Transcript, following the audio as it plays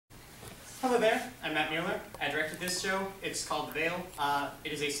Hello there, I'm Matt Mueller. I directed this show. It's called The Veil.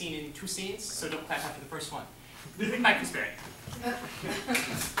 It is a scene in 2 scenes, so don't clap after the first one. Hi, Miss Barrett.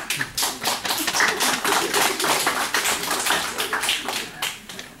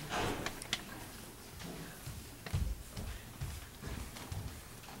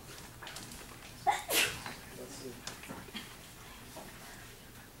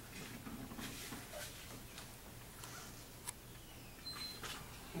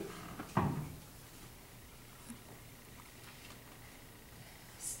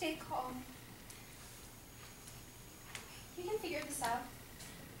 Stay calm. You can figure this out.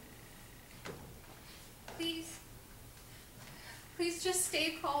 Please. Please just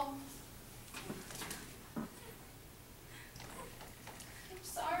stay calm. I'm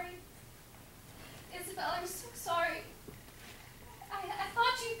sorry. Isabel, I'm so sorry. I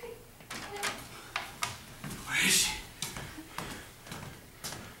thought you could... Where is she?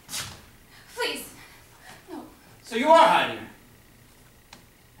 Please. No. So you are hiding her?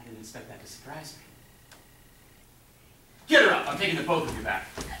 I didn't expect that to surprise me. Get her up! I'm taking the both of you back.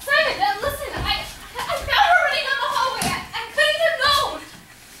 Simon, listen, I found her running down the hallway. I couldn't have known.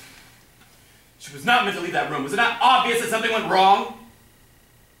 She was not meant to leave that room. Was it not obvious that something went wrong?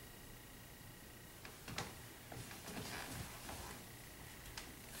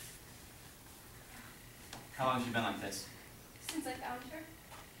 How long has she been like this? Since I found her.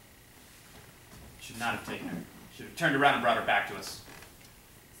 You should not have taken her. You should have turned around and brought her back to us.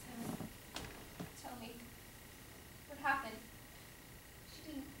 Simon, tell me. What happened? She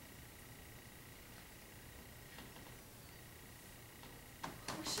didn't...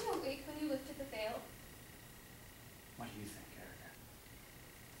 Was she awake when you lifted the veil? What do you think, Erika?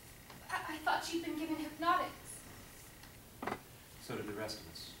 I thought she'd been given hypnotics. So did the rest of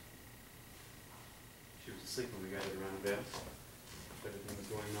us. She was asleep when we gathered around the veil. Everything was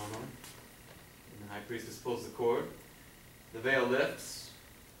going normally. And the high priestess pulls the cord. The veil lifts.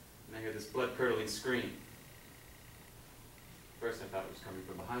 And I hear this blood-curdling scream. First I thought it was coming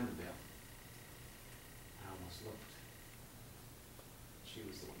from behind the veil. I almost looked. She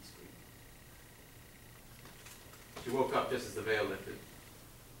was the one screaming. She woke up just as the veil lifted.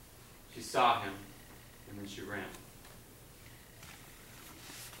 She saw him, and then she ran.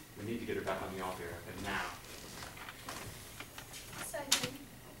 We need to get her back on the altar, Erika, now. Simon,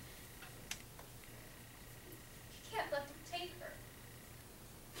 you can't let them take her.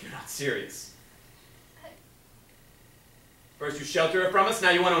 You're not serious. First you shelter her from us,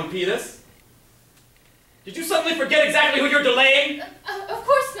 now you want to impede us? Did you suddenly forget exactly who you're delaying? Of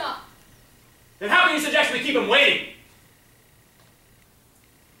course not. Then how can you suggest we keep him waiting?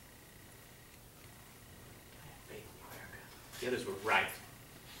 I have faith in you, Erika. The others were right.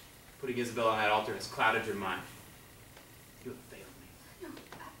 Putting Isabel on that altar has clouded your mind. You have failed me. No,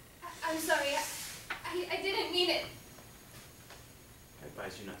 I'm sorry. I didn't mean it. I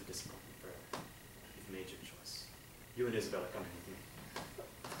advise you not to disappoint me further. You've made your choice. You and Isabel are coming with me.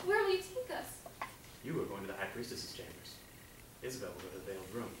 Where will you take us? You are going to the high priestess's chambers. Isabel will go to the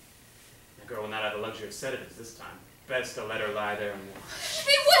veiled room. The girl will not have the luxury of sedatives this time. Best to let her lie there and watch.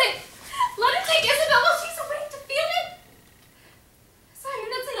 They wouldn't! Let him take Isabel while she's awake to feel it! Simon,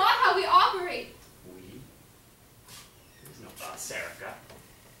 that's not how we operate. We? There's no us, Erika.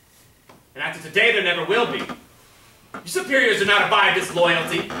 And after today, there never will be. Your superiors do not abide this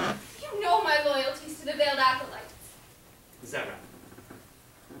loyalty. You know my loyalties to the veiled acolytes. Is that right?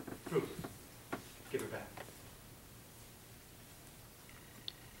 Prove it. Give her back.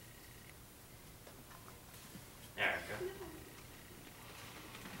 Erika.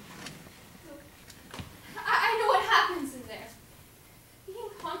 I know what happens in there.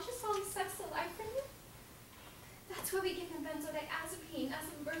 Being conscious while he sucks the life from you? That's why we give him benzodiazepine as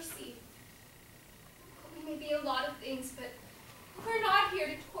a mercy. We may be a lot of things, but we're not here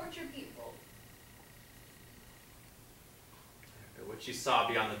to torture people. Erika, what you saw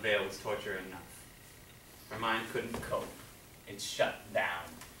beyond the veil was torture enough. Her mind couldn't cope. It shut down.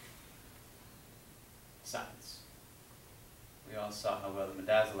 Silence. We all saw how well the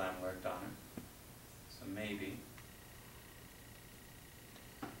midazolam worked on her. So maybe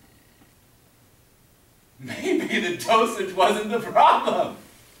the dosage wasn't the problem.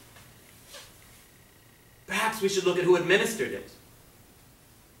 Perhaps we should look at who administered it.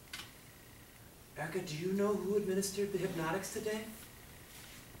 Erika, do you know who administered the hypnotics today?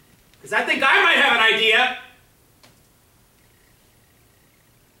 Because I think I might have an idea.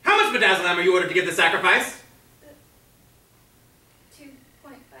 How much midazolam are you ordered to give the sacrifice?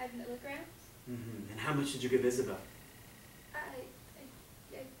 2.5 milligrams. And how much did you give Isabel? I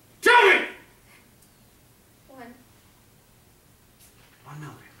Tell me! 1. 1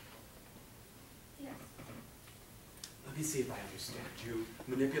 milligram. me see if I understand. You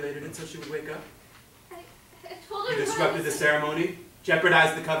manipulated it so she would wake up? I told her You disrupted the ceremony?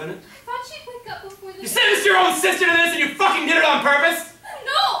 Jeopardized the covenant? I thought she'd wake up before the... You sentenced your own sister to this and you fucking did it on purpose?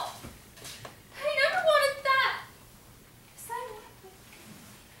 No! I never wanted that.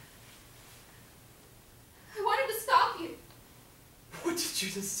 I wanted to stop you. What did you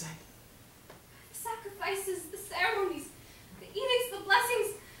just say? The sacrifices, the ceremonies, the edicts, the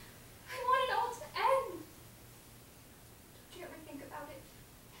blessings. I want it all to end. Don't you ever think about it?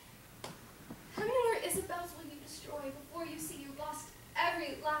 How many more Isabels will you destroy before you see you've lost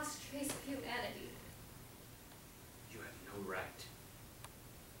every last trace of humanity? You have no right.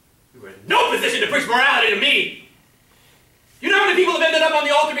 You are in no position to preach morality to me! You know how many people have ended up on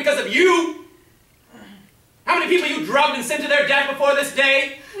the altar because of you? How many people you drugged and sent to their death before this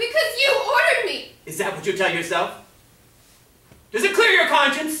day? Because you ordered me! Is that what you tell yourself? Does it clear your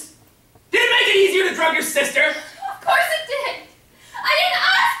conscience? Did it make it easier to drug your sister? Of course it did! I didn't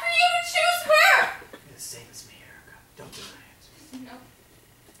ask for you to choose her! You're the same as me, Erika. Don't deny it. No.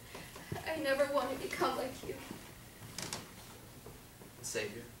 I never want to become like you. The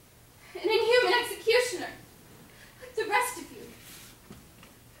savior? An inhuman executioner. Like the rest of you.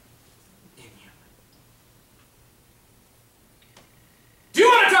 Inhuman. Do you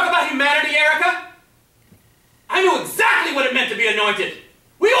want to talk about humanity, Erika? I knew exactly what it meant to be anointed.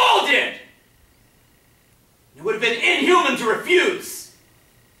 We all did. It would have been inhuman to refuse.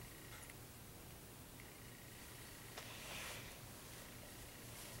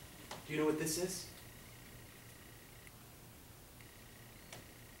 Do you know what this is?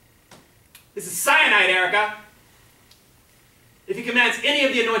 This is cyanide, Erika. If he commands any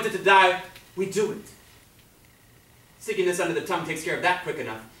of the anointed to die, we do it. Sticking this under the tongue takes care of that quick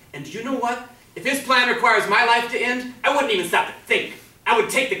enough. And do you know what? If his plan requires my life to end, I wouldn't even stop to think. I would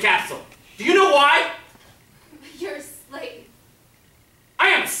take the capsule. Do you know why? You're a slave. I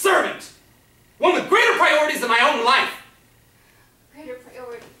am a servant. One with greater priorities than my own life. Greater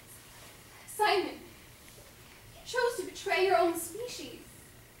priorities. Simon, you chose to betray your own species.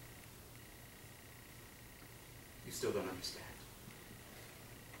 You still don't understand.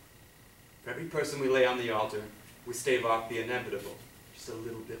 For every person we lay on the altar, we stave off the inevitable just a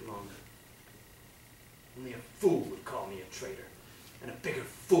little bit longer. Only a fool would call me a traitor, and a bigger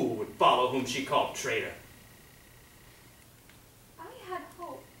fool would follow whom she called traitor. I had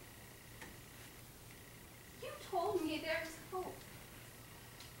hope. You told me there's hope.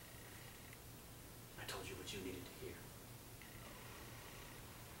 I told you what you needed to hear.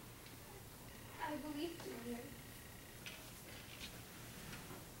 I believed in you.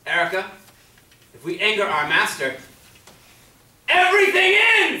 Erika, if we anger our master, everything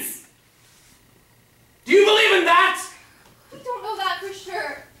ends! Do you believe in that? We don't know that for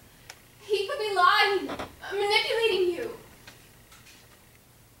sure. He could be lying, manipulating you.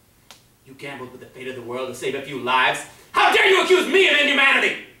 You gambled with the fate of the world to save a few lives. How dare you accuse me of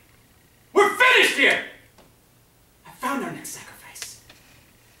inhumanity? We're finished here! I found our next sacrifice.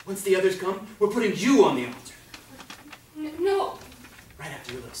 Once the others come, we're putting you on the altar. No. Right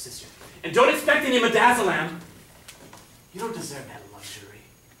after your little sister. And don't expect any midazolam. You don't deserve that luxury.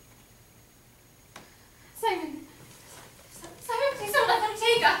 Simon, please don't let them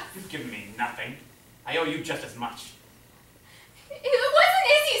take us. You've given me nothing. I owe you just as much. It wasn't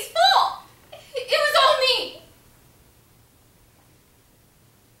Izzy's fault. It was all me.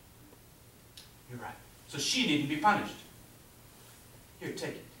 You're right. So she needn't be punished. Here,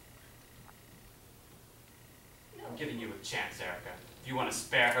 take it. No. I'm giving you a chance, Erika. If you want to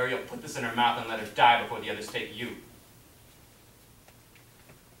spare her, you'll put this in her mouth and let her die before the others take you.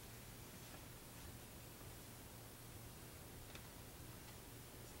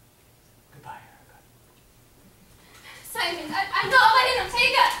 Goodbye, Erika. Simon, I'm not letting them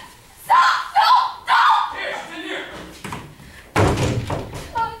take us. Stop! No! Stop! Here, she's in here.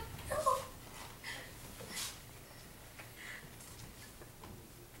 No.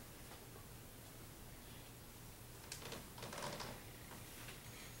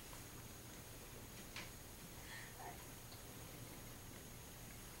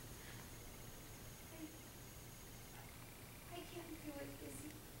 I can't do it, Izzy.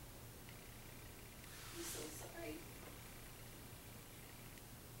 I'm so sorry.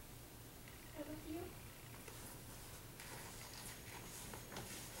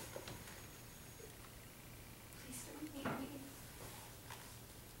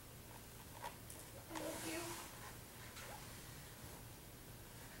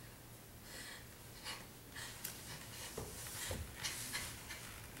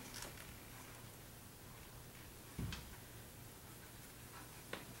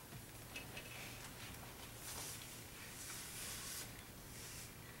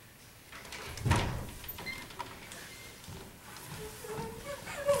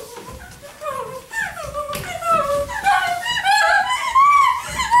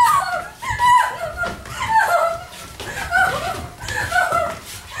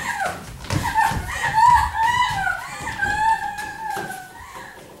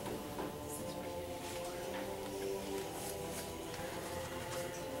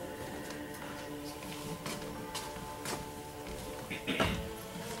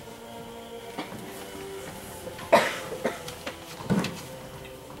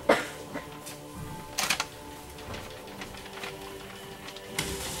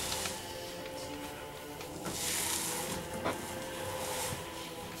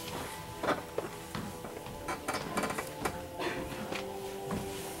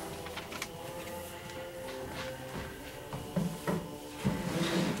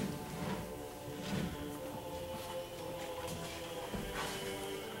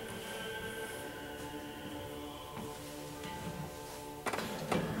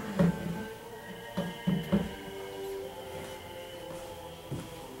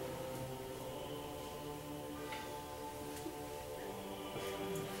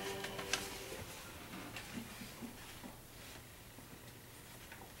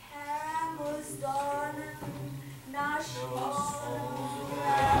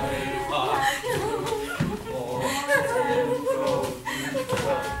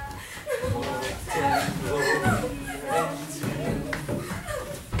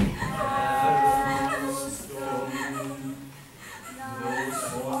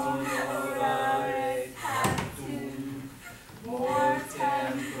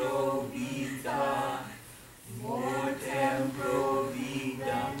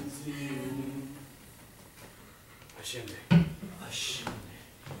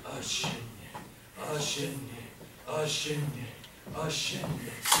 ascende, ascende,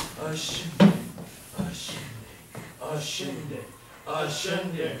 ascende, ascende,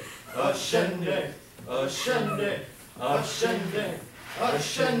 ascende, ascende, ascende,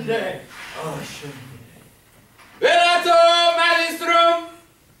 ascende, ascende. Velato magistrum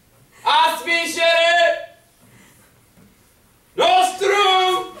aspicere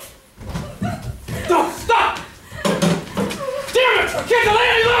nostrum. Stop! Stop! Damn it! I can't delay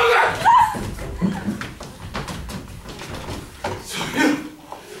any longer!